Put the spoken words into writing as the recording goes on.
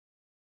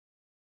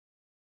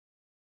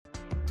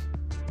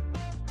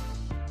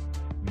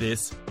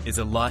This is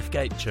a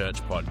Lifegate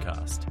Church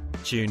podcast.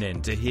 Tune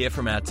in to hear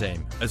from our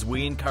team as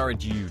we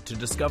encourage you to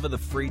discover the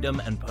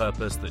freedom and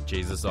purpose that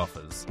Jesus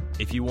offers.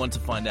 If you want to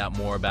find out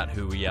more about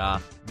who we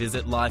are,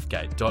 visit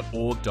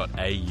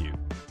lifegate.org.au.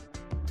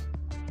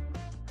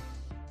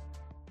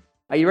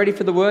 Are you ready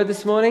for the word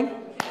this morning?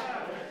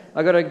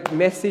 I got a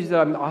message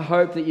that I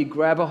hope that you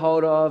grab a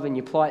hold of and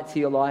you apply it to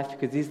your life,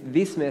 because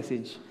this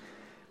message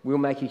will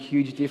make a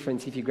huge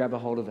difference if you grab a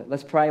hold of it.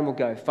 Let's pray and we'll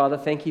go. Father,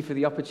 thank you for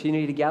the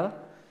opportunity to gather.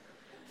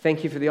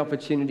 Thank you for the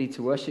opportunity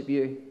to worship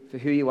you for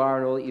who you are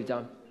and all that you've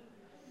done.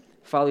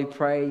 Father, we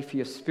pray for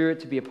your Spirit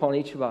to be upon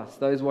each of us,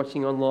 those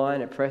watching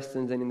online at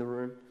Preston's and in the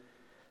room.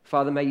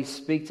 Father, may you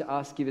speak to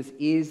us, give us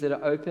ears that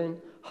are open,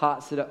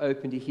 hearts that are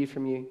open to hear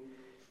from you.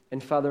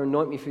 And Father,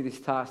 anoint me for this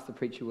task to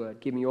preach your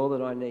word. Give me all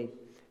that I need.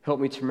 Help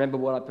me to remember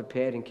what I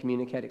prepared and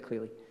communicate it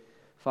clearly.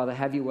 Father,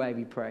 have your way,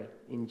 we pray,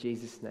 in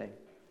Jesus' name.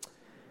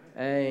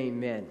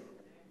 Amen.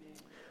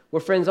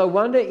 Well, friends, I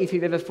wonder if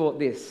you've ever thought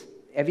this.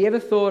 Have you ever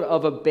thought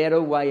of a better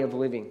way of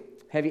living?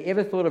 Have you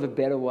ever thought of a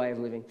better way of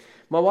living?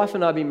 My wife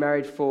and I have been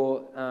married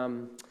for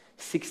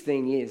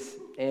 16 years,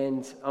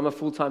 and I'm a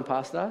full-time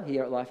pastor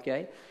here at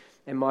Lifegate,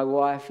 and my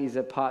wife is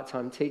a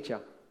part-time teacher.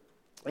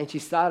 And she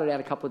started out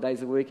a couple of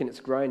days a week, and it's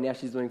grown. Now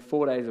she's doing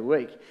 4 days a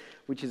week,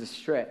 which is a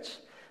stretch.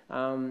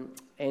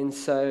 And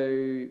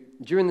so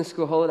during the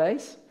school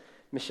holidays,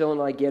 Michelle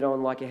and I get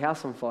on like a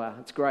house on fire.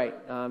 It's great,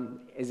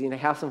 as in a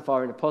house on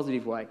fire in a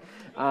positive way.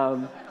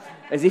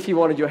 As if you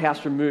wanted your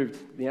house removed,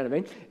 you know what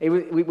I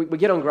mean? We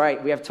get on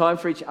great. We have time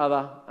for each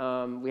other.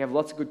 We have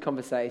lots of good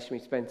conversation. We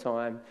spend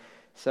time.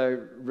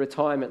 So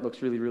retirement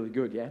looks really, really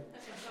good, yeah?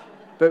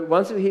 But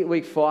once we hit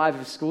week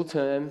 5 of school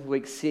term,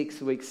 week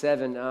 6, week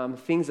 7,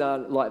 things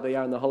aren't like they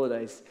are in the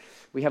holidays.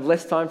 We have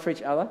less time for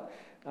each other.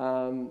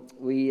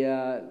 We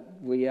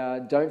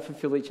don't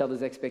fulfill each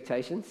other's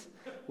expectations.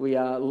 We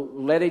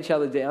let each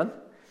other down.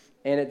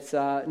 And it's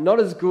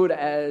not as good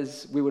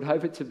as we would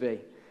hope it to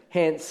be.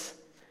 Hence,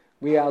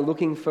 we are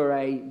looking for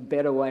a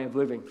better way of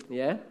living,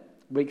 yeah?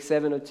 Week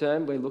 7 of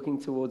term, we're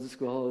looking towards the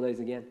school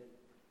holidays again.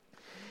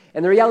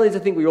 And the reality is, I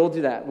think we all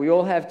do that. We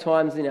all have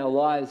times in our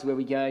lives where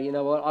we go, you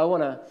know what,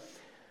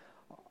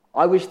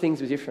 I wish things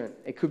were different.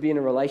 It could be in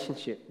a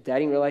relationship,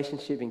 dating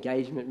relationship,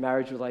 engagement,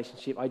 marriage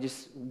relationship. I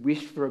just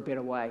wish for a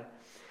better way.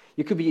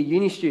 You could be a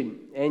uni student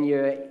and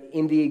you're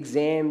in the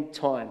exam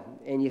time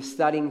and you're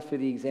studying for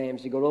the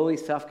exams. You've got all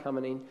this stuff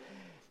coming in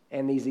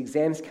and these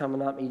exams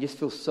coming up and you just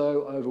feel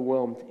so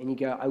overwhelmed. And you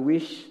go, I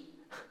wish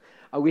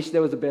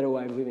there was a better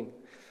way of living.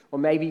 Or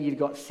maybe you've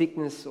got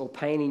sickness or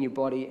pain in your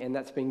body and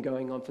that's been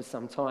going on for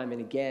some time. And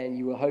again,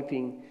 you were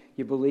hoping,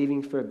 you're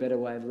believing for a better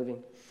way of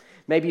living.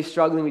 Maybe you're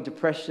struggling with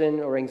depression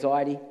or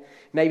anxiety.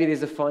 Maybe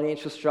there's a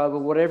financial struggle.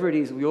 Whatever it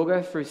is, we all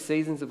go through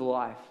seasons of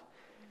life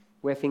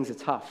where things are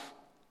tough.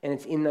 And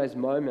it's in those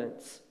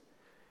moments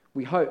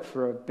we hope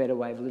for a better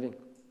way of living.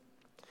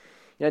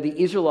 You know,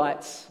 the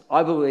Israelites,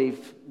 I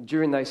believe,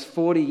 during those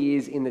 40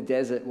 years in the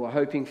desert were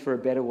hoping for a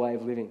better way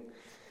of living.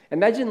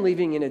 Imagine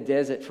living in a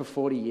desert for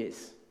 40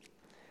 years.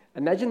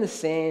 Imagine the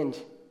sand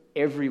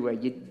everywhere.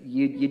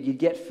 You'd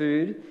get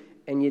food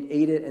and you'd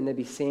eat it and there'd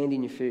be sand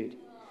in your food.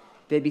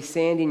 There'd be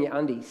sand in your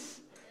undies.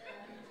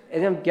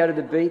 And then go to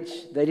the beach.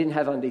 They didn't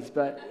have undies,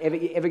 but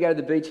ever go to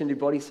the beach and do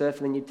body surf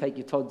and then you'd take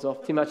your tods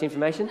off? Too much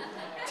information?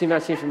 Too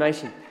much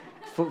information.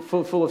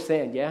 Full of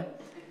sand, yeah?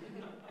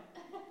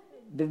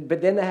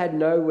 But then they had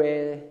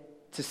nowhere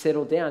to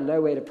settle down,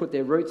 nowhere to put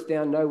their roots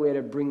down, nowhere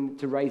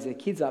to raise their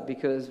kids up,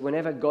 because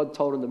whenever God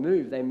told them to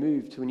move, they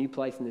moved to a new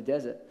place in the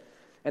desert.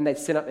 And they'd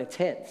set up their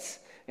tents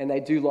and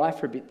they'd do life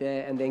for a bit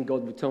there, and then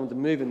God would tell them to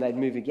move and they'd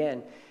move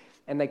again.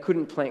 And they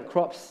couldn't plant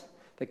crops.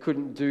 They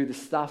couldn't do the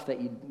stuff that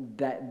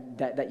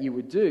you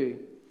would do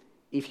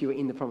if you were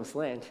in the promised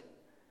land,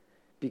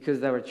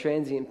 because they were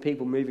transient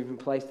people moving from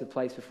place to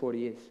place for 40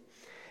 years.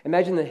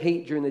 Imagine the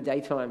heat during the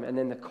daytime and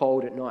then the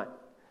cold at night.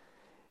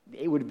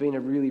 It would have been a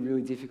really,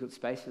 really difficult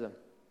space for them.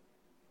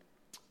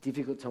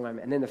 Difficult time.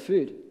 And then the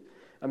food.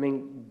 I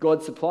mean,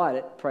 God supplied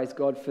it. Praise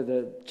God for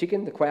the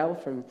chicken, the quail,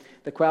 from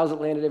the quails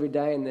that landed every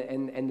day,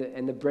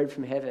 and the bread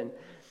from heaven.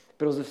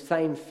 But it was the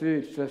same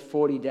food for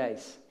 40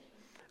 days.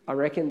 I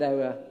reckon they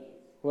were,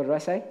 what did I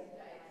say?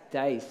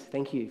 Days.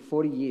 Thank you.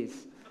 40 years.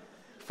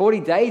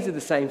 40 days of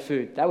the same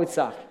food. That would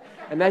suck.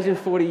 Imagine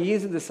 40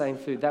 years of the same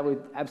food. That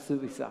would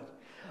absolutely suck.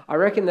 I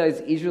reckon those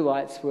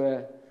Israelites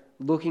were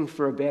looking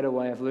for a better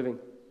way of living.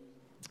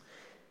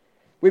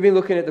 We've been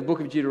looking at the book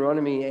of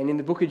Deuteronomy, and in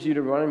the book of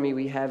Deuteronomy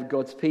we have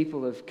God's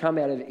people have come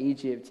out of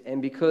Egypt,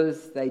 and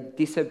because they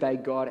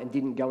disobeyed God and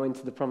didn't go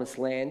into the promised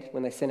land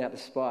when they sent out the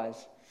spies,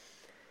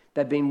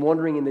 they've been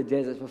wandering in the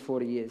desert for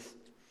 40 years.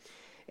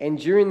 And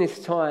during this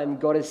time,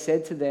 God has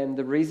said to them,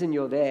 the reason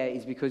you're there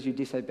is because you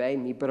disobeyed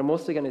me, but I'm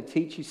also going to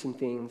teach you some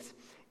things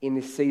in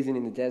this season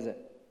in the desert.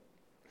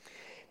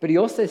 But he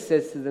also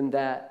says to them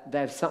that they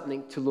have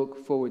something to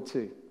look forward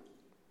to.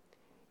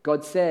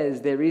 God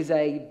says there is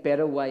a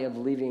better way of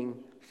living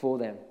for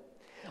them.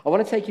 I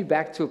want to take you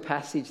back to a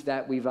passage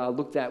that we've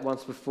looked at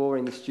once before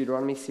in this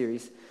Deuteronomy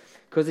series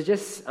because it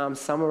just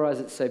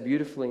summarizes it so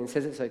beautifully and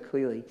says it so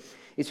clearly.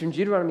 It's from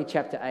Deuteronomy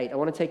chapter 8. I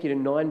want to take you to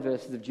 9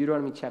 verses of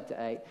Deuteronomy chapter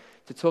 8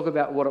 to talk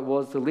about what it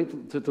was to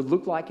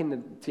look like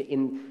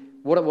in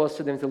what it was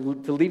for them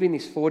to live in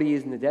this 40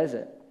 years in the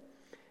desert.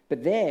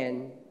 But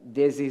then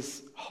there's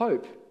this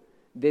hope,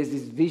 there's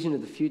this vision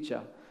of the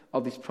future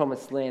of this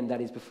promised land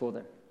that is before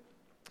them.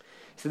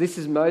 So this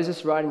is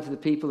Moses writing to the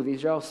people of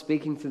Israel,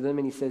 speaking to them,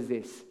 and he says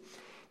this: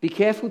 "Be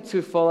careful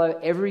to follow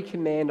every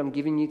command I'm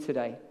giving you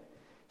today,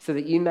 so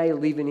that you may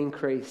live and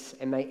increase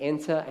and may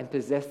enter and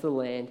possess the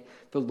land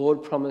the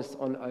Lord promised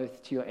on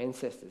oath to your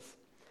ancestors.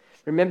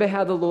 Remember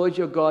how the Lord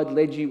your God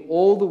led you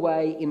all the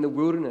way in the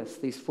wilderness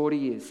these 40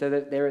 years, so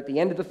that they're at the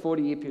end of the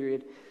 40-year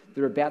period,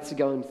 they're about to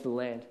go into the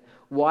land.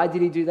 Why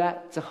did he do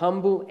that? To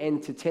humble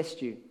and to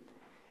test you,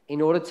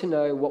 in order to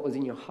know what was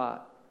in your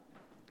heart,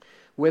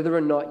 whether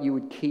or not you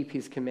would keep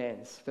his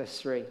commands." Verse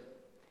 3.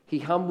 "He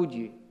humbled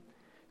you,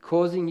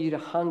 causing you to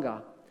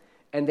hunger,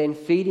 and then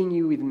feeding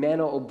you with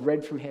manna or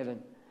bread from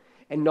heaven,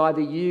 and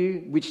neither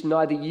you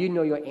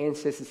nor your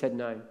ancestors had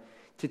known,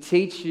 to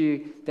teach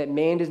you that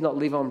man does not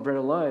live on bread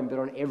alone, but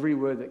on every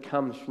word that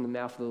comes from the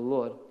mouth of the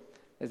Lord."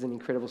 There's an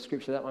incredible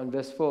scripture, that one.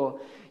 Verse 4.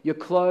 "Your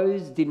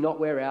clothes did not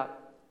wear out,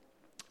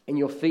 and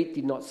your feet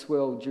did not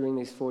swell during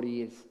these 40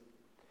 years.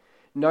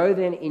 Know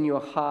then in your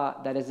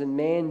heart that as a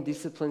man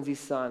disciplines his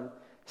son,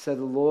 so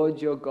the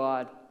Lord your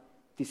God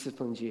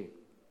disciplines you."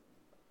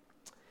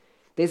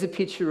 There's a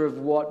picture of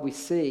what we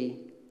see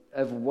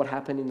of what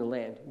happened in the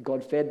land.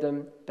 God fed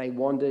them, they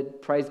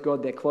wandered, praise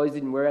God, their clothes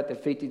didn't wear out, their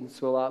feet didn't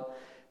swell up,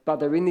 but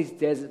they're in this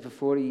desert for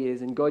 40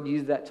 years, and God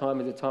used that time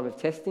as a time of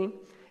testing,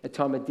 a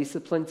time of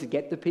discipline to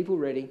get the people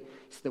ready,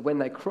 so that when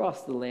they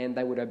crossed the land,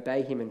 they would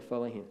obey him and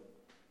follow him.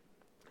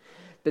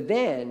 But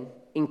then,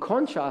 in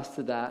contrast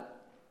to that,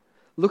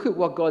 look at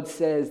what God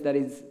says that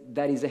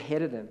is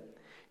ahead of them.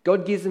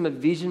 God gives them a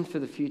vision for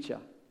the future.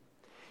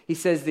 He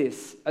says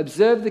this: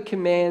 "Observe the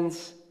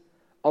commands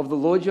of the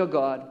Lord your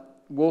God,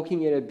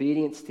 walking in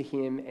obedience to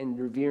him and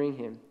revering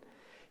him.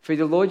 For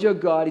the Lord your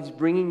God is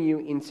bringing you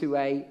into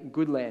a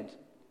good land."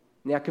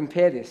 Now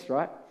compare this,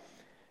 right?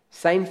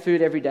 Same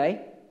food every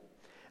day.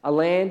 A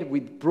land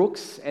with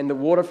brooks and the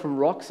water from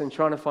rocks and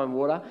trying to find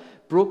water.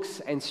 Brooks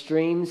and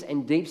streams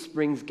and deep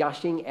springs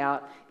gushing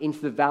out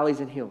into the valleys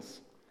and hills.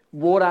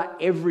 Water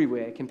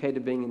everywhere compared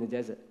to being in the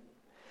desert.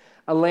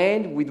 A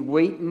land with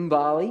wheat and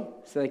barley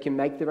so they can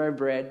make their own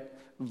bread.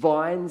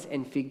 Vines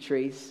and fig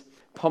trees.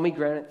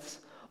 Pomegranates,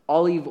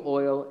 olive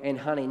oil and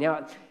honey.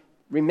 Now,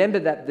 remember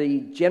that the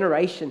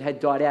generation had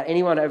died out.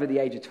 Anyone over the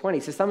age of 20.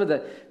 So some of the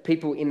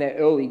people in their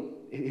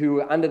who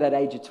were under that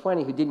age of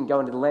 20 who didn't go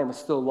into the land were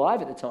still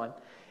alive at the time.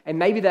 And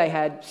maybe they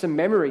had some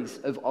memories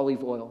of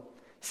olive oil,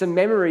 some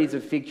memories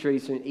of fig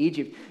trees from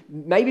Egypt.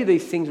 Maybe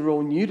these things were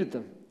all new to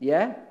them,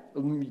 yeah?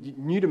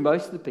 New to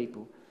most of the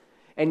people.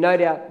 And no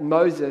doubt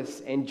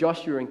Moses and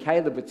Joshua and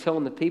Caleb were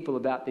telling the people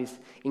about these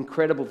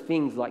incredible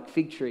things like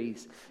fig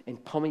trees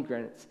and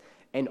pomegranates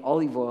and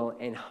olive oil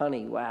and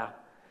honey. Wow.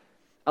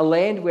 A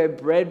land where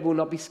bread will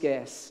not be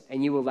scarce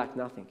and you will lack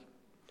nothing.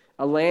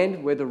 A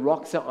land where the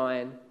rocks are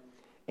iron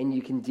and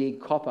you can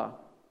dig copper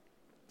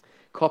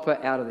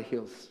out of the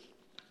hills.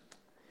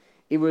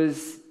 It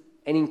was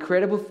an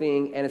incredible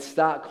thing and a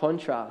stark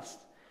contrast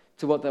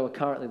to what they were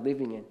currently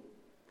living in.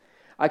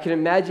 I can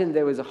imagine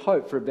there was a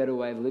hope for a better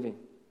way of living.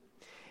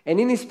 And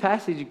in this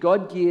passage,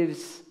 God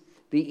gives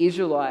the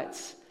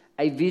Israelites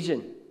a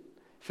vision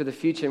for the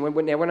future. And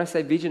when I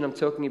say vision, I'm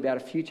talking about a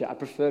future, a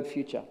preferred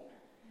future.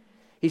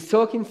 He's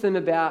talking to them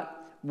about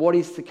what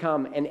is to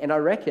come. And I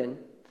reckon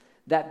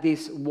that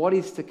this what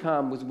is to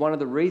come was one of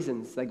the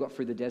reasons they got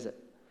through the desert.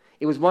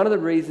 It was one of the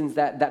reasons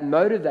that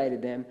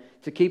motivated them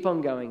to keep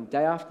on going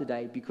day after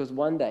day, because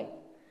one day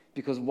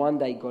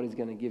God is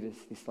going to give us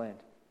this land.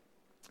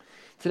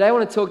 Today I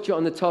want to talk to you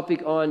on the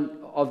topic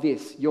of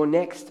this, your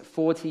next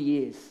 40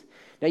 years.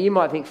 Now you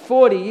might think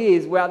 40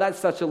 years, wow, that's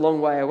such a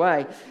long way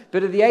away.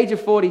 But at the age of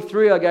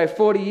 43, I go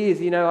 40 years,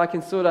 I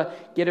can sort of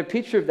get a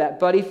picture of that.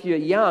 But if you're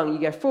young, you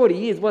go 40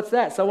 years, what's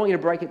that? So I want you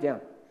to break it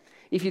down.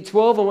 If you're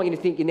 12, I want you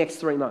to think your next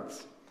 3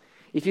 months.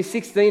 If you're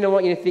 16, I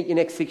want you to think your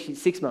next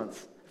 6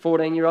 months.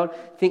 14-year-old,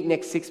 think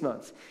next 6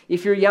 months.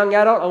 If you're a young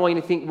adult, I want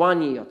you to think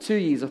 1 year, or 2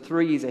 years, or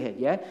 3 years ahead,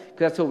 yeah? Because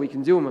that's all we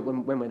can do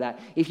when we're that.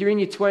 If you're in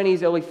your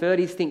 20s, early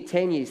 30s, think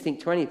 10 years, think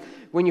 20 years.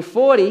 When you're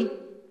 40,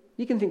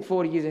 you can think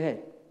 40 years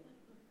ahead.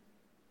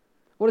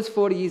 What does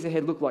 40 years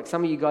ahead look like?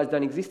 Some of you guys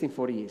don't exist in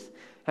 40 years.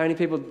 How many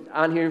people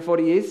aren't here in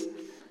 40 years?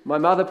 My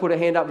mother put her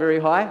hand up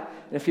very high,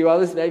 and a few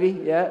others maybe,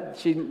 yeah?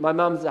 My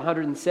mum's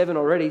 107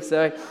 already,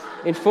 so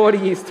in 40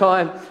 years'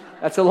 time,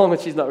 that's a long one.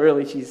 She's not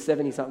really. She's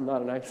 70-something, I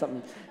don't know,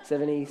 something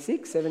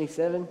 76,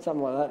 77,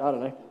 something like that, I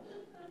don't know.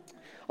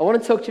 I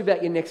want to talk to you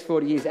about your next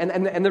 40 years.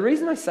 And the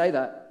reason I say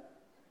that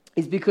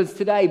is because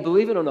today,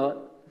 believe it or not,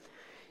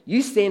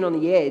 you stand on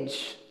the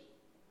edge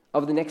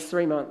of the next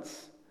 3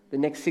 months, the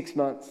next 6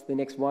 months, the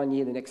next 1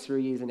 year, the next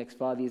 3 years, the next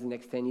 5 years, the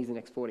next 10 years, the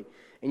next 40.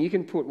 And you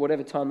can put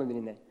whatever time limit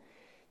in there.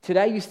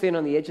 Today, you stand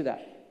on the edge of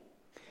that.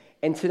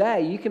 And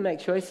today, you can make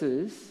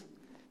choices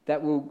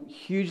that will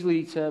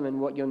hugely determine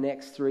what your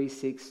next 3,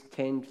 6,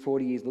 10,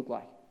 40 years look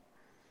like.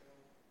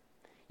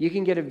 You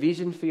can get a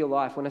vision for your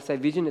life. When I say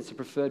vision, it's a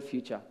preferred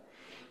future.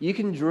 You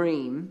can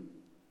dream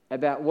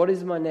about what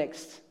is my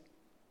next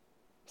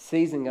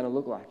season going to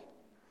look like.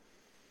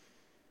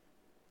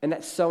 And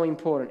that's so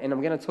important. And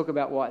I'm going to talk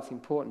about why it's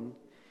important.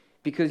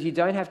 Because you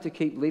don't have to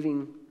keep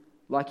living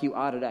like you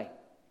are today.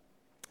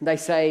 They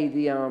say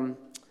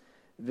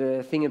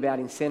the thing about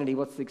insanity,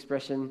 what's the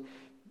expression?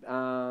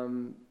 I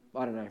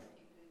don't know.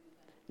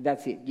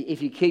 That's it.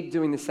 If you keep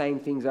doing the same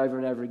things over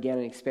and over again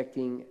and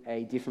expecting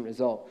a different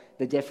result,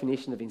 the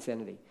definition of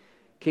insanity.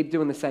 Keep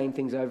doing the same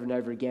things over and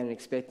over again and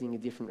expecting a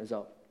different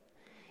result.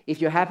 If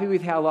you're happy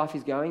with how life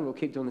is going, well,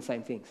 keep doing the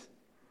same things.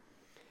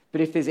 But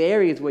if there's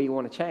areas where you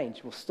want to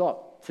change, well,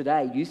 stop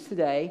today. Use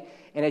today.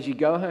 And as you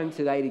go home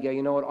today to go,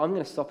 you know what, I'm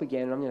going to stop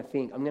again and I'm going to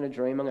think, I'm going to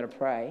dream, I'm going to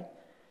pray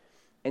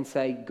and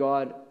say,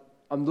 God,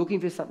 I'm looking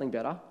for something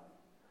better.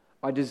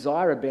 I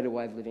desire a better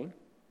way of living.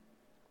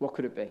 What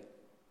could it be?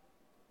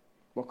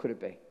 What could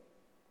it be?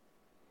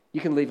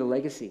 You can leave a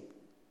legacy.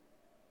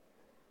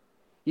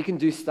 You can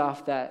do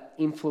stuff that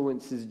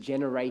influences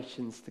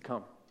generations to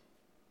come.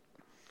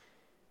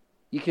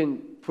 You can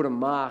put a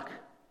mark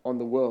on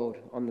the world,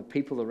 on the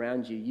people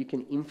around you. You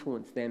can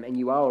influence them, and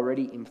you are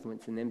already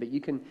influencing them, but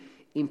you can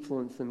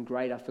influence them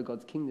greater for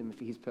God's kingdom and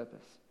for His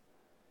purpose.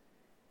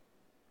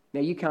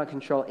 Now, you can't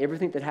control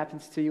everything that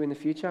happens to you in the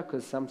future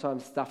because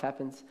sometimes stuff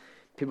happens.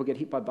 People get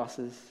hit by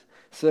buses.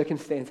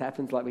 Circumstance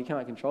happens, like we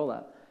can't control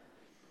that.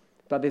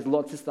 But there's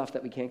lots of stuff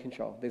that we can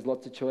control. There's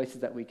lots of choices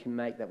that we can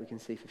make that we can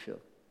see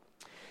fulfilled.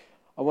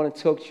 I want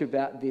to talk to you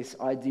about this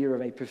idea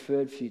of a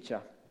preferred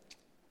future.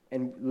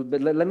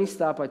 But let me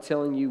start by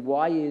telling you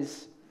why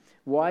is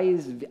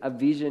a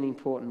vision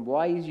important?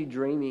 Why is you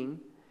dreaming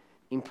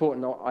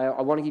important?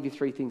 I want to give you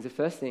 3 things. The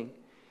first thing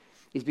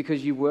is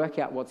because you work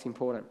out what's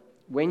important.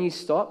 When you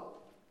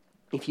stop,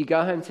 if you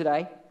go home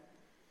today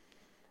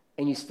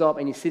and you stop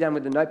and you sit down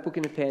with a notebook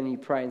and a pen and you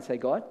pray and say,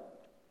 God,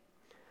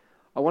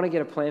 I want to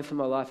get a plan for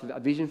my life, a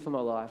vision for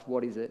my life.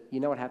 What is it? You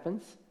know what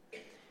happens?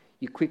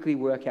 You quickly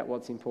work out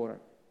what's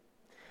important.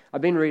 I've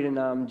been reading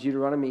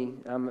Deuteronomy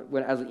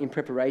in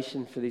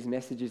preparation for these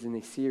messages in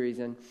this series,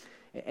 and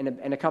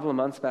a couple of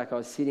months back I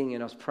was sitting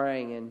and I was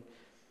praying,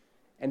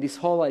 and this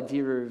whole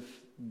idea of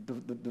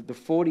the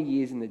 40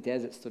 years in the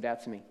desert stood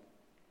out to me.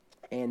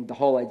 And the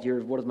whole idea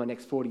of what does my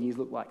next 40 years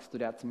look like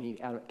stood out to me,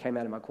 came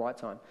out of my quiet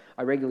time.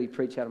 I regularly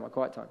preach out of my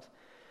quiet times.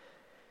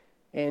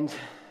 And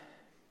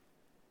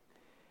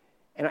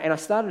I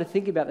started to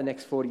think about the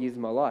next 40 years of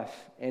my life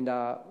and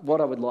what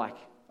I would like.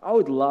 I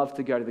would love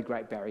to go to the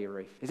Great Barrier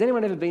Reef. Has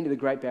anyone ever been to the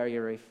Great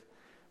Barrier Reef?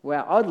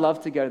 Wow, I'd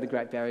love to go to the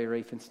Great Barrier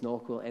Reef and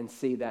snorkel and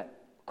see that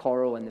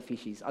coral and the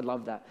fishies. I'd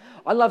love that.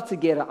 I'd love to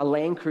get a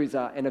Land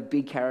Cruiser and a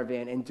big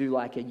caravan and do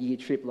like a year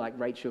trip like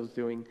Rachel's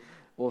doing.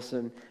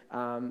 Awesome.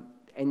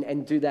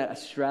 And do that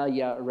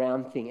Australia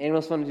around thing. Anyone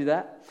else want to do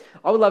that?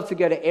 I would love to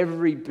go to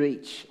every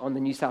beach on the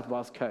New South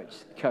Wales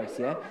coast,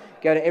 yeah?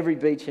 Go to every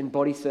beach and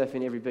body surf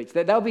in every beach.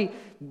 That'll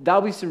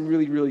be some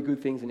really, really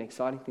good things and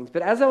exciting things.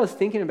 But as I was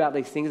thinking about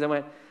these things, I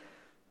went,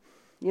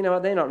 you know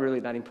what, they're not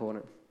really that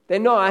important. They're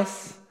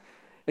nice.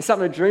 It's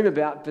something to dream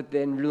about, but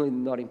they're really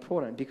not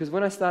important. Because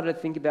when I started to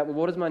think about, well,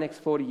 what does my next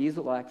 40 years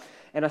look like?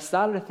 And I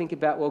started to think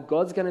about, well,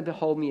 God's going to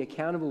hold me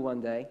accountable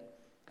one day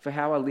for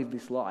how I live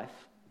this life.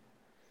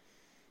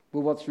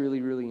 Well, what's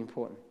really, really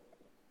important?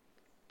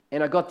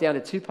 And I got down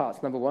to 2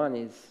 parts. Number 1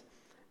 is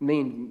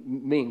me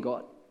and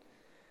God.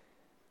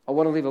 I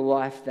want to live a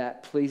life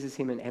that pleases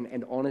Him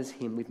and honours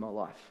Him with my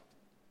life.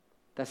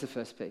 That's the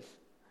first piece.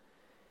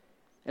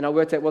 And I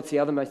worked out what's the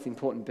other most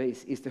important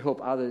piece is to help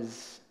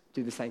others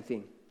do the same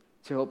thing.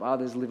 To help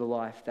others live a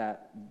life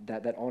that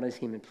honours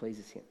Him and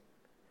pleases Him.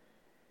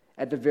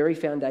 At the very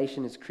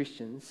foundation as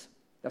Christians,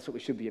 that's what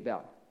we should be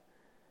about.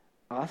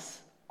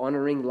 Us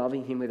honouring,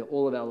 loving Him with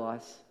all of our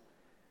lives.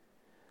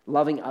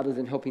 Loving others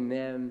and helping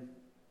them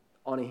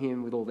honour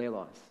Him with all their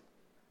lives.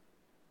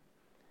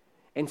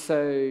 And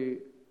so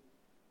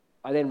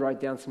I then wrote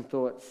down some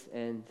thoughts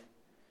and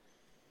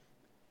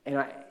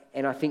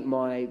I think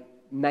my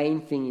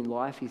main thing in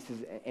life is,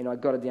 and I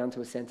got it down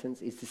to a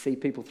sentence, is to see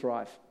people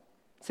thrive.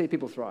 See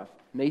people thrive.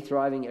 Me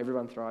thriving,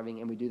 everyone thriving,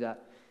 and we do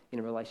that in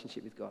a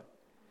relationship with God.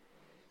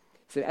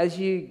 So as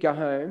you go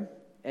home,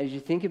 as you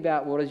think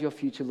about what does your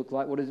future look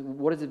like, what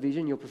is the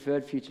vision, your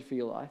preferred future for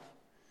your life,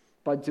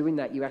 by doing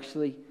that, you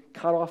actually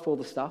cut off all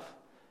the stuff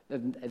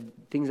of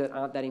things that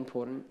aren't that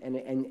important,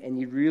 and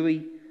you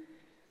really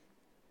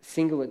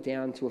single it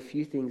down to a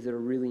few things that are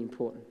really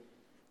important,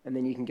 and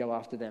then you can go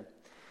after them.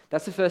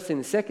 That's the first thing.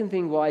 The second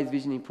thing, why is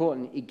vision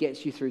important? It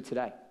gets you through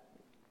today.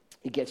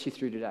 It gets you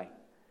through today.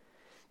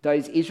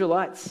 Those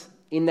Israelites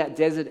in that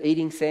desert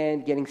eating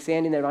sand, getting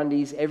sand in their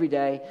undies every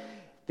day,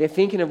 they're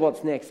thinking of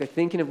what's next. They're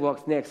thinking of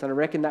what's next, and I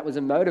reckon that was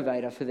a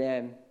motivator for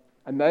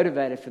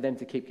them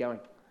to keep going.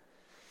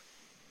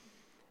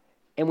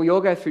 And we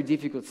all go through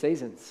difficult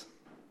seasons.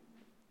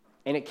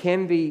 And it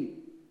can be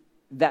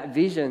that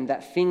vision,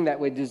 that thing that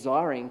we're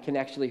desiring can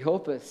actually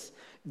help us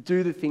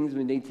do the things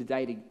we need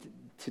today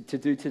to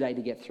do today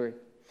to get through.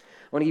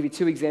 want to give you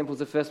two examples.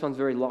 The first one's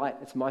very light.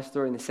 It's my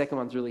story. And the second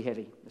one's really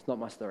heavy. It's not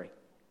my story.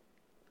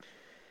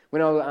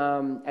 When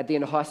at the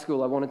end of high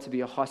school, I wanted to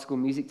be a high school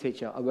music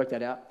teacher. I worked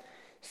that out.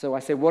 So I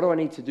said, what do I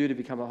need to do to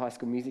become a high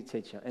school music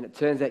teacher? And it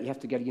turns out you have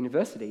to go to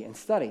university and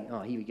study.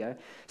 Oh, here we go.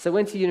 So I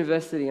went to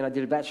university and I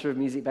did a Bachelor of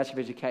Music, Bachelor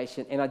of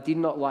Education, and I did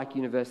not like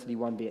university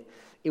one bit.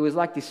 It was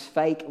like this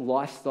fake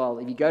lifestyle.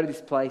 If you go to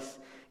this place,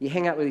 you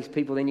hang out with these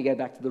people, then you go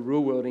back to the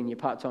real world and your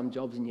part-time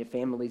jobs and your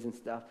families and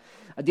stuff.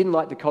 I didn't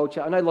like the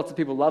culture. I know lots of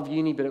people love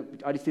uni, but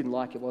I just didn't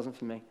like it. It wasn't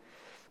for me.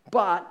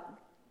 But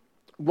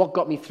what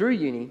got me through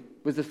uni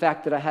was the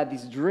fact that I had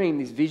this dream,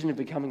 this vision of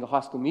becoming a high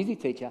school music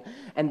teacher,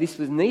 and this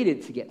was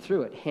needed to get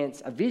through it.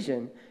 Hence, a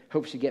vision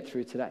helps you get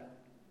through today.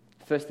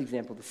 First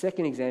example. The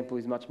second example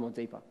is much more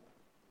deeper.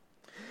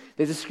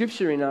 There's a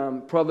scripture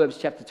in Proverbs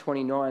chapter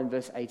 29,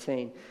 verse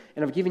 18,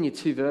 and I've given you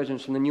two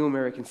versions from the New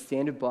American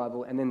Standard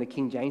Bible and then the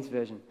King James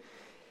Version.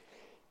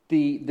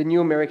 The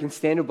New American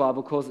Standard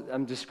Bible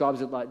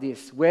describes it like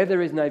this: where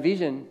there is no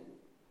vision,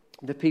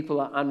 the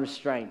people are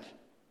unrestrained.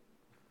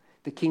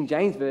 The King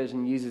James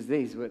Version uses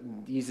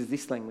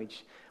this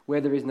language: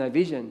 where there is no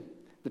vision,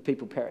 the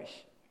people perish.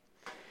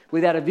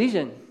 Without a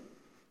vision,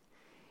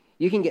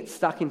 you can get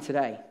stuck in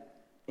today.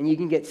 And you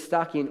can get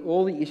stuck in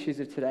all the issues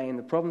of today and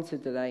the problems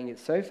of today and get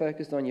so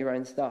focused on your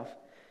own stuff,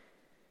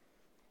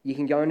 you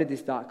can go into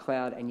this dark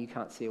cloud and you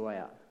can't see a way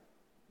out.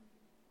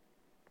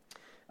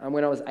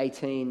 When I was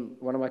 18,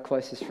 one of my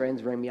closest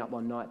friends rang me up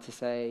one night to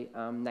say,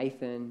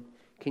 Nathan,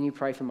 can you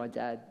pray for my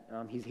dad?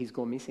 He's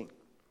gone missing.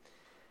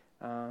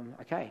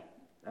 Okay.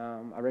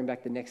 I rang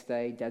back the next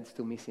day, Dad's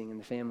still missing, and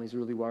the family's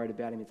really worried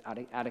about him. It's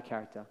out of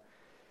character.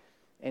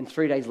 And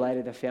 3 days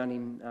later, they found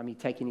him. He'd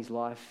taken his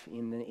life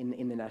in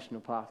the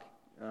national park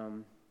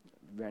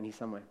around here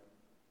somewhere.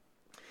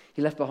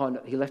 He left behind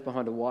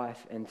a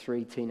wife and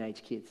 3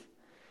 teenage kids,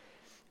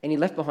 and he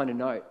left behind a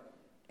note.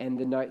 And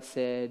the note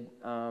said,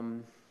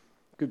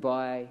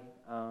 "Goodbye.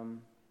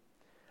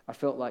 I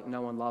felt like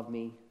no one loved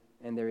me,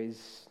 and there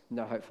is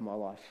no hope for my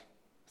life."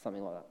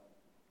 Something like that.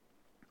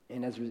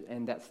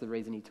 And that's the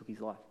reason he took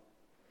his life.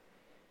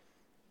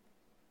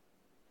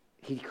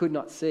 He could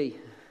not see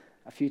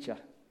a future.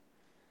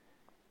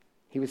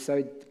 He was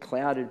so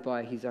clouded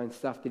by his own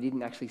stuff that he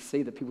didn't actually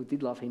see that people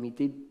did love him.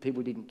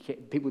 People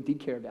did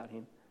care about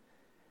him.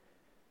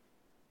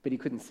 But he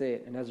couldn't see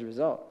it, and as a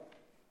result,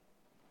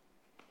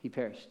 he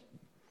perished.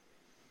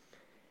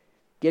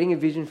 Getting a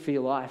vision for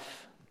your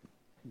life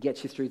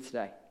gets you through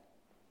today.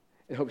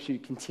 It helps you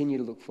continue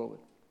to look forward.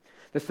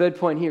 The third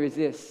point here is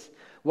this: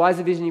 why is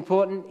a vision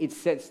important? It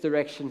sets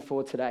direction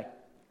for today.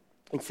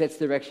 It sets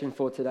direction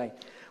for today.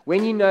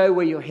 When you know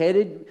where you're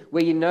headed,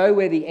 where you know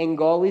where the end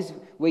goal is,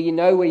 where you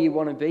know where you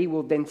want to be,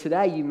 well, then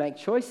today you make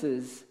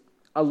choices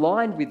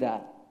aligned with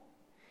that.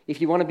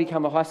 If you want to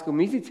become a high school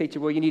music teacher,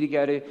 well, you need to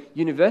go to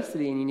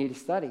university and you need to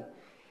study.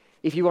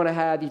 If you want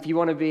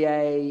to be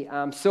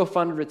a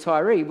self-funded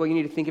retiree, well, you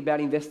need to think about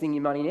investing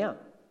your money now.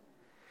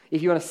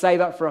 If you want to save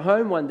up for a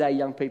home one day,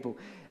 young people,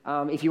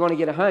 if you want to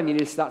get a home, you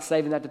need to start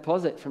saving that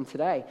deposit from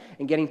today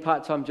and getting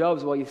part-time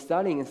jobs while you're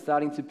studying and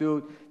starting to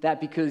build that,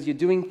 because you're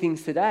doing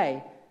things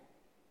today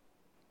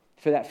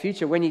for that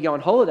future. When you go on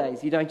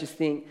holidays, you don't just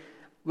think,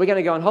 we're going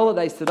to go on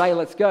holidays today,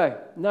 let's go.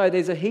 No,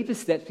 there's a heap of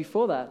steps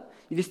before that.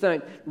 You just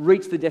don't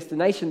reach the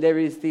destination. There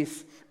is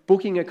this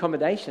booking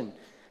accommodation.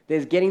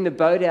 There's getting the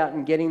boat out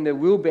and getting the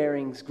wheel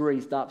bearings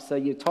greased up so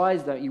your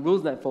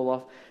wheels don't fall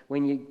off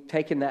when you're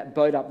taking that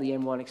boat up the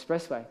M1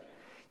 expressway.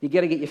 You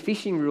got to get your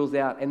fishing reels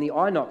out and the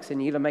inox,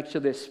 and you got to make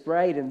sure they're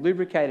sprayed and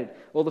lubricated.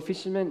 All the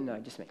fishermen? No,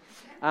 just me.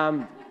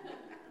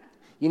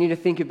 You need to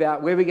think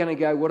about where we're going to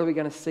go, what are we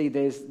going to see.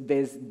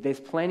 There's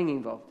planning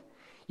involved.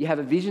 You have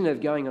a vision of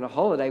going on a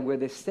holiday where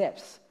there's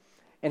steps.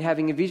 And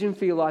having a vision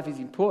for your life is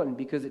important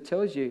because it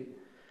tells you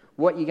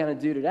what you're going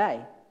to do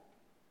today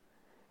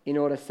in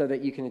order so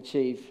that you can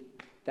achieve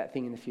that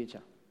thing in the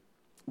future.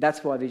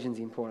 That's why vision is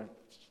important.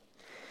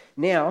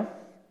 Now,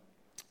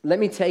 let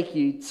me take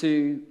you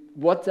to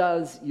what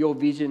does your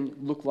vision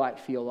look like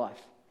for your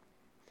life.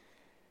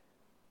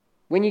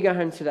 When you go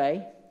home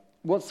today,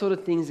 what sort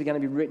of things are going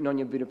to be written on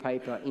your bit of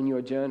paper in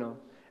your journal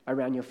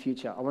around your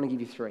future? I want to give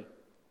you 3.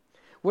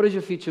 What does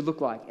your future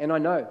look like? And I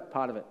know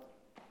part of it.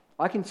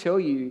 I can tell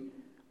you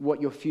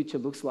what your future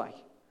looks like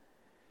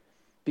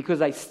because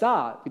they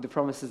start with the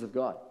promises of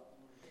God.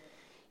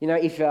 You know,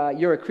 if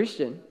you're a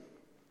Christian,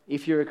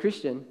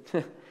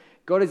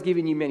 God has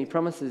given you many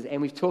promises,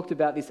 and we've talked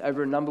about this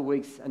over a number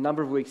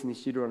of weeks in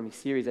this Deuteronomy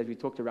series as we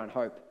talked around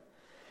hope.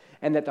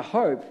 And that the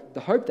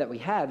hope that we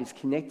have is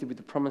connected with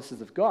the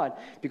promises of God,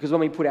 because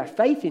when we put our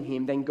faith in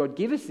Him, then God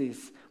gives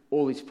us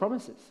all His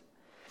promises.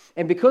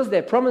 And because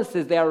they're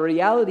promises, they are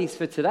realities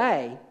for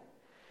today,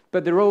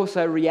 but they're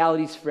also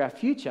realities for our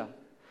future.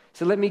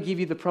 So let me give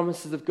you the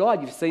promises of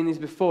God. You've seen these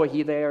before,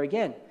 here they are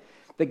again.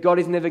 That God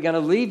is never going to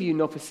leave you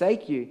nor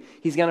forsake you.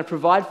 He's going to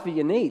provide for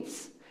your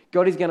needs.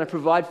 God is going to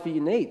provide for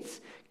your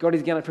needs. God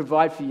is going to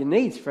provide for your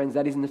needs, friends.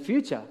 That is in the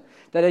future.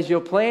 That as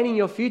you're planning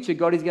your future,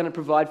 God is going to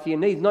provide for your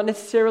needs. Not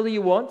necessarily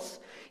your wants.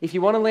 If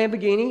you want a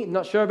Lamborghini,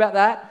 not sure about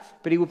that,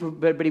 but He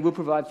will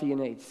provide for your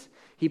needs.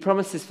 He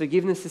promises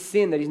forgiveness of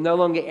sin, that he's no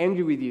longer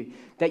angry with you,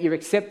 that you're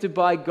accepted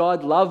by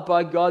God, loved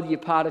by God, you're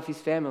part of his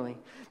family.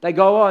 They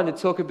go on to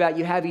talk about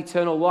you have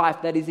eternal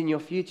life that is in your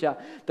future,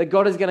 that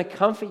God is going to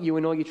comfort you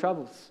in all your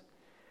troubles.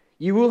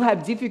 You will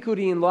have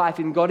difficulty in life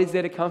and God is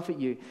there to comfort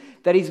you,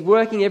 that he's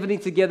working everything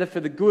together for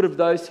the good of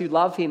those who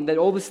love him, that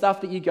all the stuff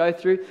that you go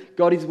through,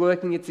 God is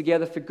working it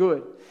together for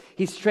good.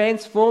 He's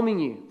transforming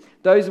you.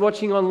 Those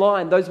watching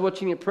online, those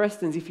watching at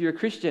Preston's, if you're a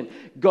Christian,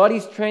 God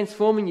is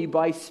transforming you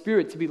by his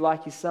Spirit to be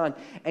like his Son.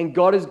 And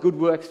God has good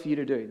works for you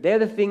to do. They're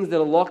the things that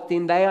are locked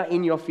in. They are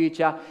in your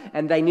future.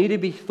 And they need to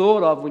be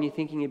thought of when you're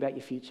thinking about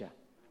your future.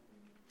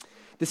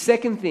 The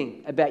second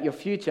thing about your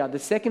future, the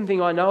second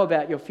thing I know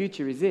about your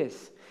future is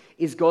this,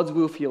 is God's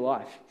will for your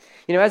life.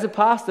 You know, as a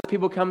pastor,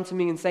 people come to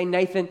me and say,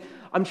 Nathan,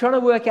 I'm trying to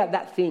work out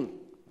that thing.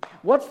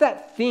 What's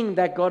that thing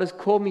that God has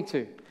called me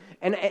to?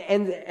 And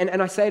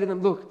I say to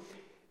them, look,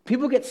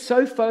 people get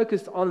so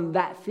focused on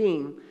that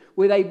thing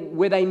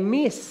where they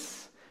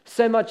miss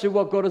so much of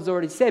what God has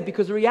already said,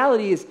 because the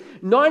reality is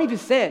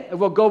 90% of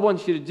what God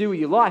wants you to do with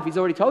your life he's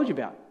already told you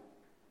about.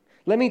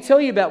 Let me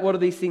tell you about what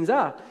these things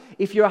are.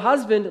 If you're a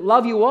husband,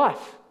 love your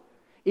wife.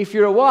 If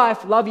you're a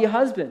wife, love your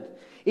husband.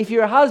 If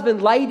you're a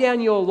husband, lay down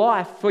your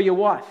life for your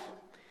wife.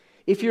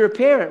 If you're a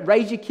parent,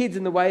 raise your kids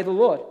in the way of the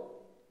Lord.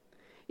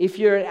 If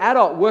you're an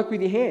adult, work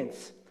with your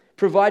hands.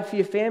 Provide for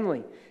your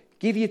family.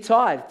 Give your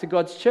tithe to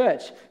God's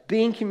church.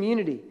 Be in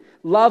community.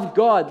 Love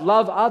God.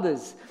 Love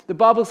others. The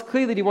Bible's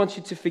clear that he wants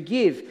you to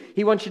forgive.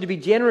 He wants you to be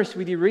generous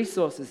with your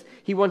resources.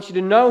 He wants you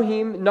to know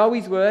him, know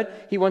his word.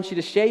 He wants you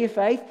to share your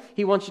faith.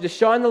 He wants you to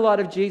shine the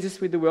light of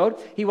Jesus with the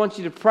world. He wants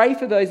you to pray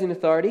for those in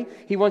authority.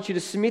 He wants you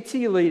to submit to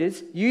your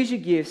leaders, use your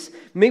gifts,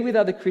 meet with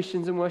other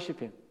Christians and worship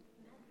him.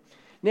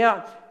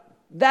 Now,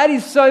 that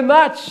is so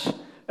much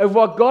of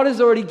what God has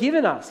already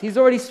given us. He's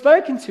already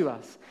spoken to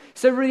us.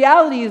 So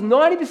reality is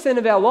 90%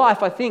 of our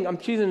life, I think, I'm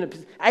choosing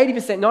 80%,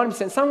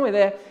 90%, somewhere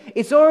there,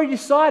 it's already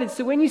decided.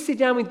 So when you sit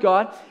down with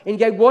God and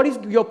you go, what is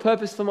your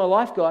purpose for my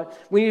life, God?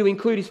 We need to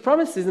include his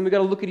promises, and we've got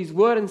to look at his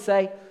word and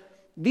say,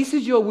 this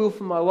is your will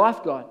for my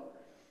life, God.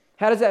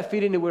 How does that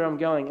fit into where I'm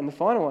going? And the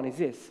final one is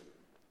this,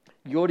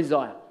 your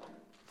desire.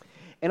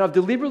 And I've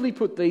deliberately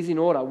put these in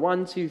order,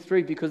 1, 2,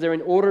 3, because they're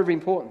in order of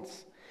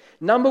importance.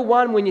 Number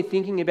one, when you're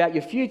thinking about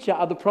your future,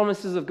 are the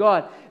promises of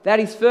God. That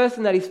is first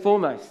and that is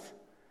foremost.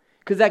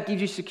 Because that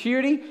gives you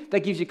security,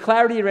 that gives you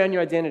clarity around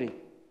your identity.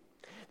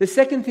 The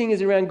second thing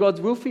is around God's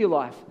will for your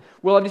life.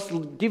 Well, I've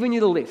just given you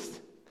the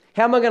list.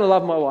 How am I going to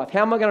love my wife?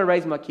 How am I going to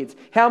raise my kids?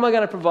 How am I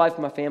going to provide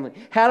for my family?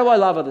 How do I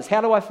love others? How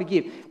do I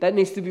forgive? That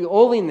needs to be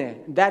all in there.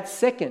 That's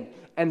second.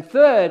 And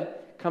third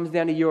comes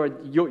down to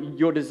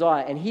your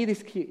desire. And hear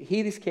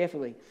this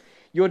carefully.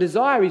 Your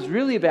desire is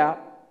really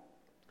about,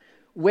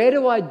 where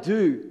do I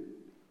do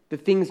the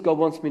things God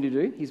wants me to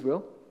do, his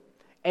will,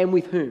 and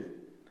with whom?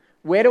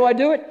 Where do I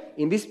do it?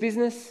 In this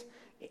business,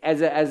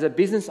 as a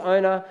business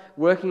owner,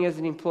 working as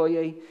an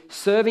employee,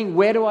 serving,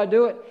 where do I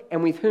do it?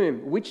 And with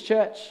whom? Which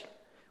church?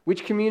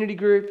 Which community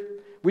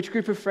group? Which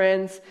group of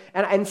friends?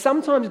 And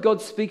sometimes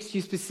God speaks to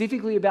you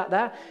specifically about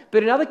that,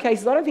 but in other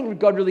cases, I don't think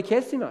God really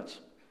cares too much.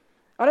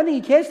 I don't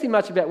think he cares too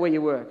much about where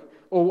you work,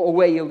 or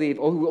where you live,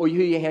 or who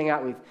you hang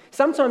out with.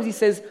 Sometimes he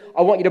says,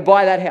 I want you to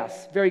buy that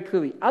house, very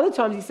clearly. Other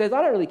times he says,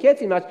 I don't really care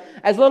too much.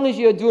 As long as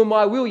you're doing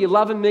my will, you're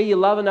loving me, you're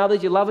loving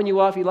others, you're loving your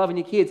wife, you're loving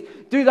your kids.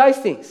 Do those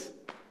things.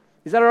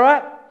 Is that all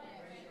right?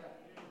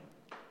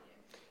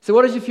 So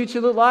what does your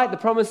future look like? The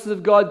promises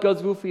of God,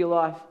 God's will for your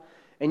life.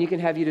 And you can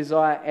have your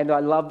desire. And I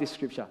love this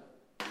scripture.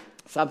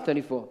 Psalm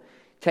 34.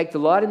 Take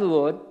delight in the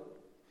Lord,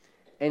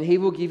 and he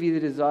will give you the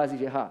desires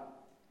of your heart.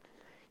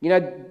 You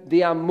know,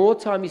 the more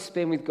time you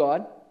spend with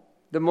God,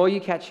 the more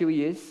you catch who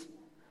he is,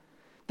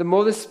 the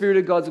more the Spirit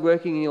of God's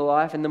working in your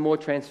life, and the more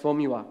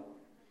transformed you are.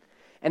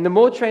 And the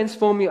more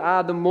transformed you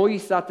are, the more you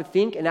start to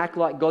think and act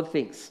like God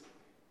thinks.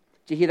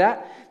 Do you hear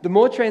that? The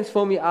more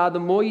transformed you are, the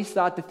more you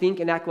start to think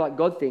and act like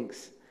God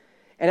thinks.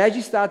 And as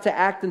you start to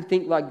act and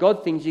think like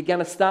God thinks, you're going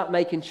to start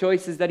making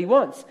choices that he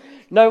wants.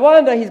 No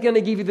wonder he's going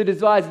to give you the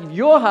desires of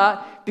your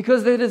heart,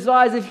 because they're the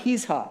desires of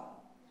his heart.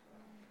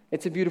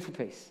 It's a beautiful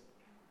piece.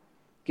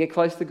 Get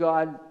close to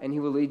God and he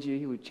will lead you,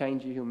 he will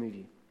change you, he'll move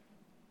you.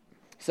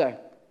 So,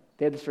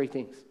 they're the three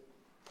things.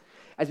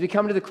 As we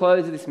come to the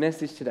close of this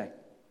message today,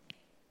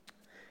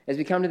 as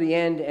we come to the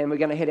end, and we're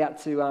going to head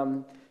out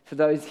to, for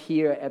those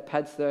here at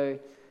Padstow,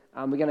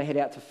 we're going to head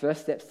out to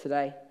First Steps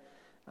today.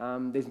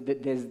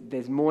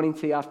 There's morning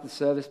tea after the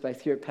service both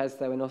here at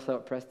Padstow and also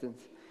at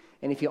Preston's.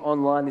 And if you're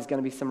online, there's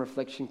going to be some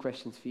reflection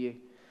questions for you.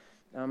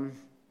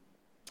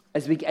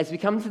 As we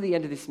come to the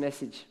end of this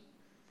message,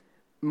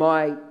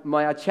 my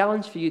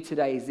challenge for you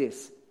today is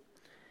this: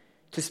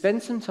 to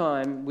spend some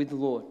time with the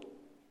Lord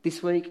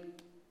this week,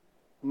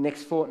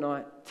 next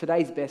fortnight.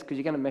 Today's best because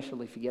you're going to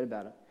naturally forget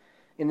about it.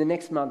 In the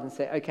next month, and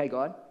say, okay,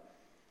 God,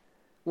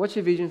 what's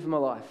your vision for my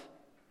life?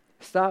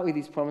 Start with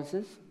his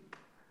promises.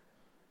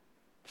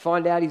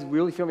 Find out his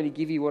will. If you want me to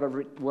give you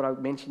what I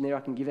mentioned there,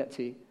 I can give that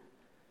to you.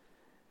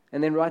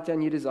 And then write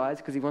down your desires,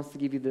 because he wants to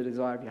give you the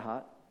desire of your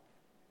heart.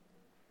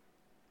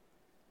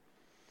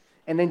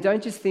 And then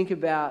don't just think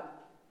about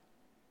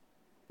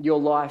your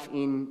life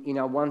in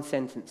a one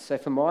sentence. So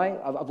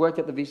I've worked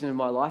out the vision of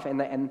my life,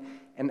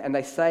 and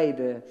they say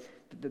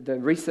the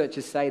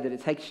researchers say that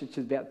it takes you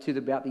to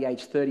about the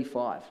age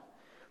 35.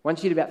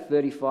 Once you get about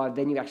 35,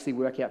 then you actually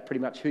work out pretty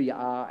much who you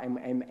are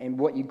and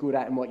what you're good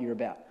at and what you're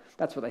about.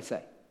 That's what they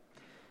say.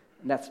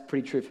 And that's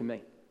pretty true for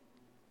me.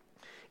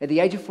 At the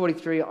age of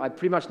 43, I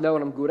pretty much know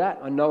what I'm good at.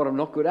 I know what I'm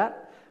not good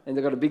at. And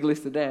I've got a big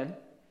list of them.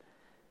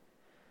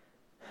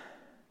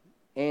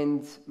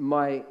 And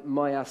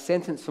my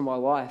sentence for my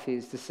life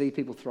is to see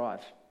people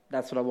thrive.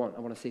 That's what I want. I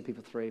want to see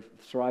people thrive.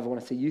 I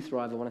want to see you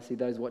thrive. I want to see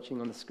those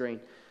watching on the screen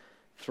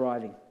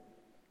thriving.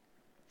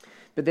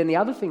 But then the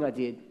other thing I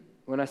did,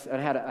 when I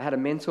had a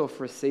mentor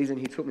for a season,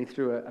 he took me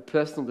through a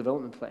personal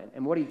development plan.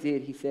 And what he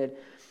did, he said,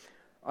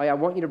 I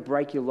want you to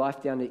break your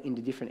life down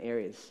into different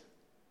areas.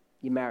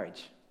 Your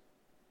marriage,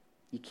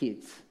 your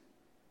kids,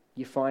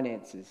 your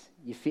finances,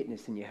 your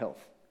fitness and your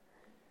health.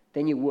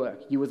 Then your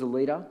work, you as a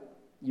leader,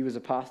 you as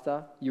a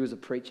pastor, you as a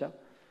preacher,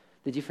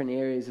 the different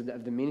areas of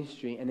the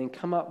ministry, and then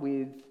come up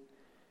with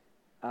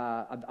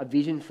a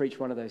vision for each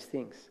one of those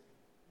things.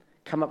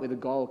 Come up with a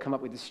goal, come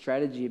up with a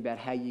strategy about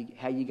how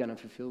you're going to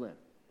fulfill them.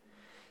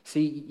 So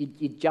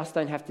you just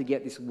don't have to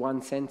get this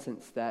one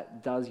sentence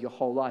that does your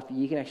whole life, but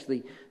you can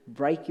actually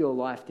break your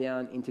life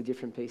down into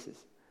different pieces.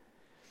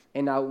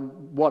 And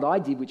what I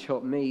did, which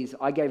helped me, is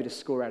I gave it a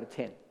score out of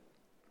 10.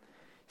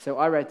 So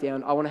I wrote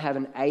down, I want to have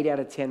an 8 out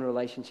of 10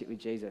 relationship with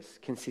Jesus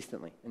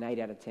consistently, an 8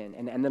 out of 10.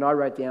 And then I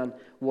wrote down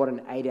what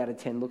an 8 out of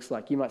 10 looks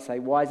like. You might say,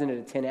 why isn't it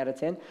a 10 out of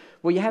 10?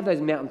 Well, you have those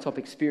mountaintop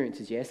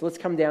experiences, yes? So let's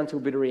come down to a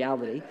bit of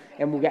reality,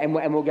 and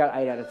we'll go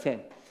 8 out of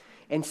 10.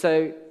 And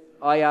so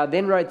I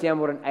then wrote down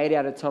what an 8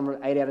 out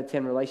of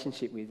 10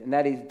 relationship with, and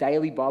that is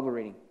daily Bible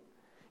reading,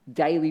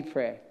 daily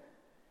prayer,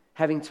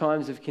 having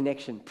times of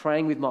connection,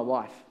 praying with my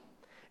wife.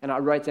 And I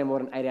wrote down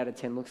what an 8 out of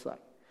 10 looks like.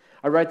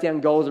 I wrote down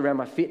goals around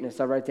my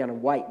fitness. I wrote down a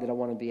weight that I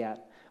want to be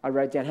at. I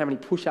wrote down how many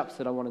push-ups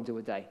that I want to do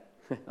a day.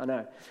 I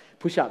know,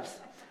 push-ups.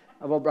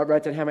 I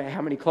wrote down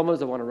how many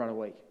kilometers I want to run a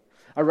week.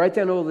 I wrote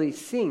down all these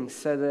things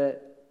so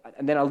that,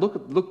 and then I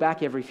look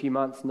back every few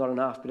months, not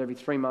enough, but every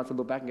 3 months I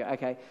look back and go,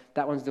 okay,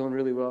 that one's doing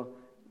really well.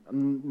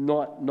 I'm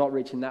not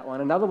reaching that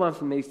one. Another one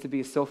for me is to be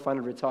a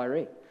self-funded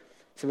retiree.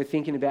 So we're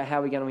thinking about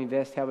how we're going to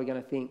invest, how we're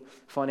going to think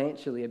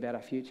financially about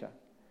our future.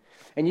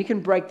 And you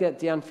can break that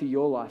down for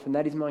your life, and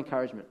that is my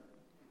encouragement.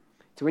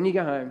 So when you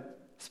go home,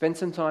 spend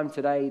some time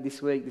today,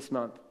 this week, this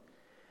month,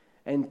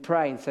 and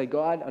pray and say,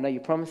 God, I know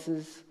your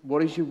promises.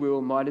 What is your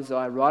will, my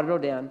desire? Write it all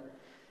down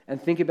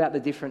and think about the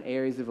different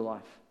areas of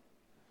life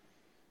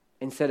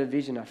and set a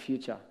vision, a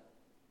future,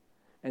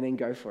 and then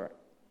go for it.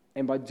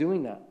 And by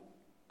doing that,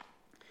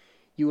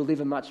 you will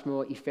live a much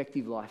more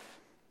effective life.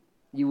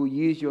 You will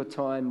use your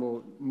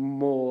time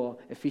more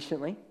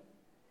efficiently.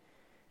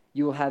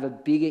 You will have a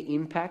bigger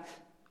impact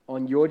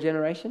on your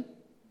generation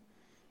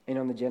and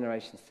on the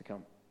generations to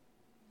come.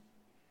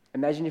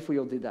 Imagine if we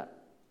all did that.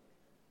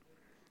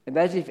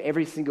 Imagine if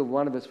every single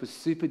one of us was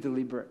super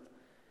deliberate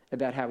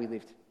about how we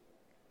lived.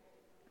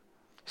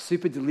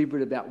 Super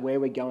deliberate about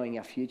where we're going,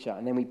 our future,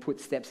 and then we put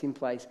steps in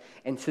place.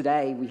 And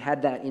today we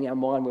had that in our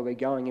mind where we're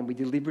going, and we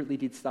deliberately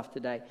did stuff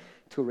today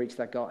to reach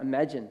that goal.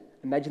 Imagine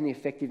the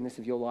effectiveness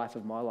of your life,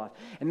 of my life.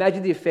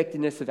 Imagine the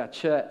effectiveness of our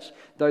church,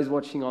 those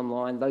watching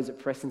online, those at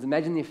Preston's.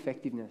 Imagine the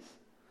effectiveness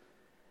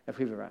of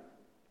who we're at.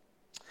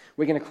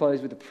 We're going to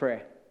close with a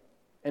prayer.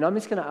 And I'm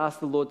just going to ask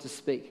the Lord to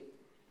speak.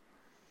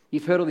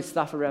 You've heard all this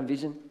stuff around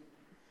vision.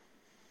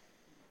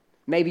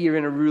 Maybe you're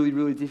in a really,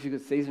 really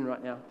difficult season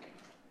right now.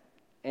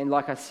 And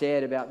like I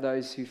said about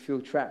those who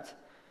feel trapped,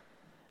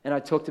 and I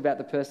talked about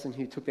the person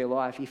who took their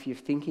life. If you're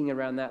thinking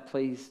around that,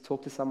 please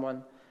talk to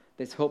someone.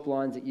 There's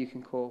helplines that you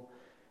can call.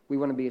 We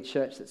want to be a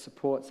church that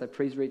supports, so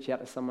please reach out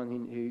to someone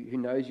who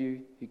knows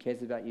you, who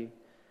cares about you,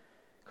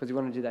 because we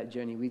want to do that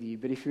journey with you.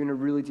 But if you're in a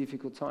really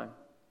difficult time,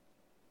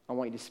 I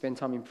want you to spend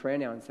time in prayer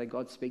now and say,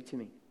 God, speak to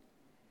me.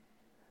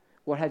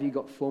 What have you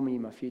got for me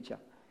in my future?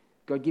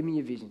 God, give me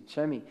your vision.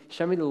 Show me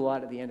the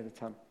light at the end of the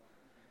tunnel.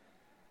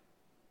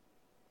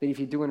 But if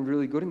you're doing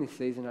really good in this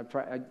season,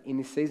 in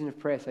this season of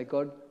prayer, say,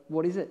 God,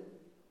 what is it?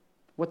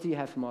 What do you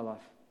have for my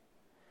life?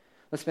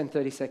 Let's spend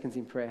 30 seconds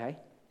in prayer, hey?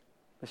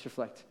 Let's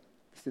reflect.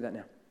 Let's do that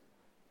now.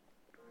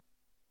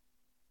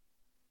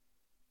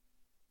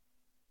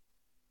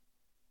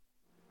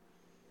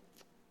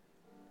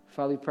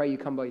 Father, we pray you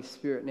come by your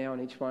Spirit now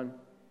on each one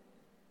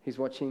who's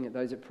watching, at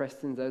those at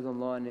Preston's, those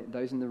online,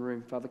 those in the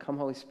room. Father, come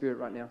Holy Spirit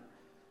right now.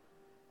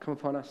 Come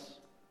upon us.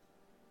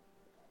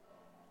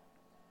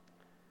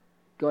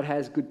 God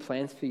has good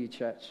plans for you,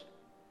 church.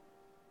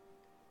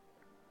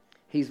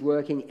 He's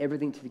working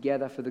everything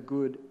together for the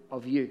good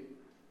of you.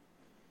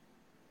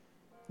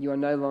 You are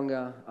no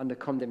longer under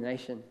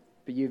condemnation,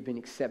 but you've been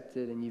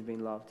accepted and you've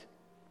been loved.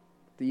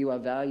 That you are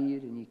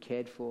valued and you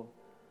cared for.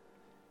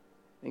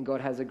 And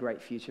God has a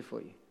great future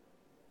for you.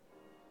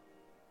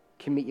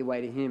 Commit your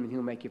way to him and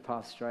he'll make your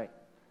path straight.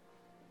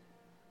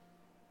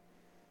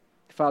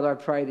 Father, I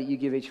pray that you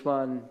give each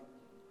one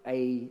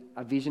a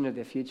vision of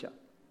their future.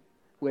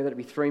 Whether it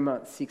be 3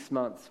 months, 6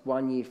 months,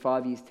 1 year,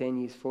 5 years, 10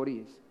 years, 40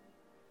 years.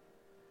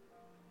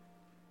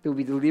 that will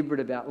be deliberate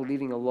about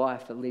living a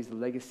life that leaves a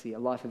legacy, a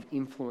life of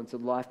influence, a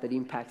life that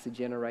impacts the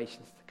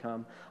generations to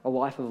come, a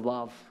life of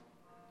love.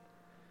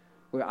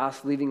 We're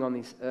us living on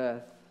this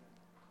earth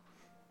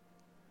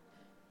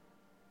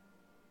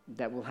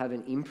that will have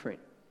an imprint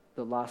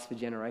that lasts for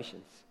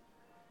generations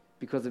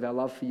because of our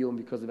love for you and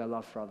because of our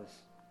love for others.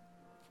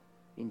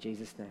 In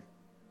Jesus' name,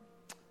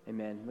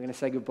 amen. We're going to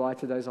say goodbye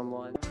to those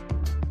online.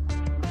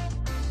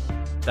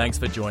 Thanks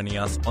for joining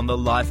us on the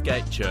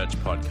Lifegate Church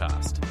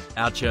podcast.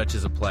 Our church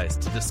is a place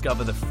to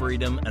discover the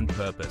freedom and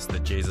purpose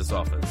that Jesus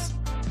offers.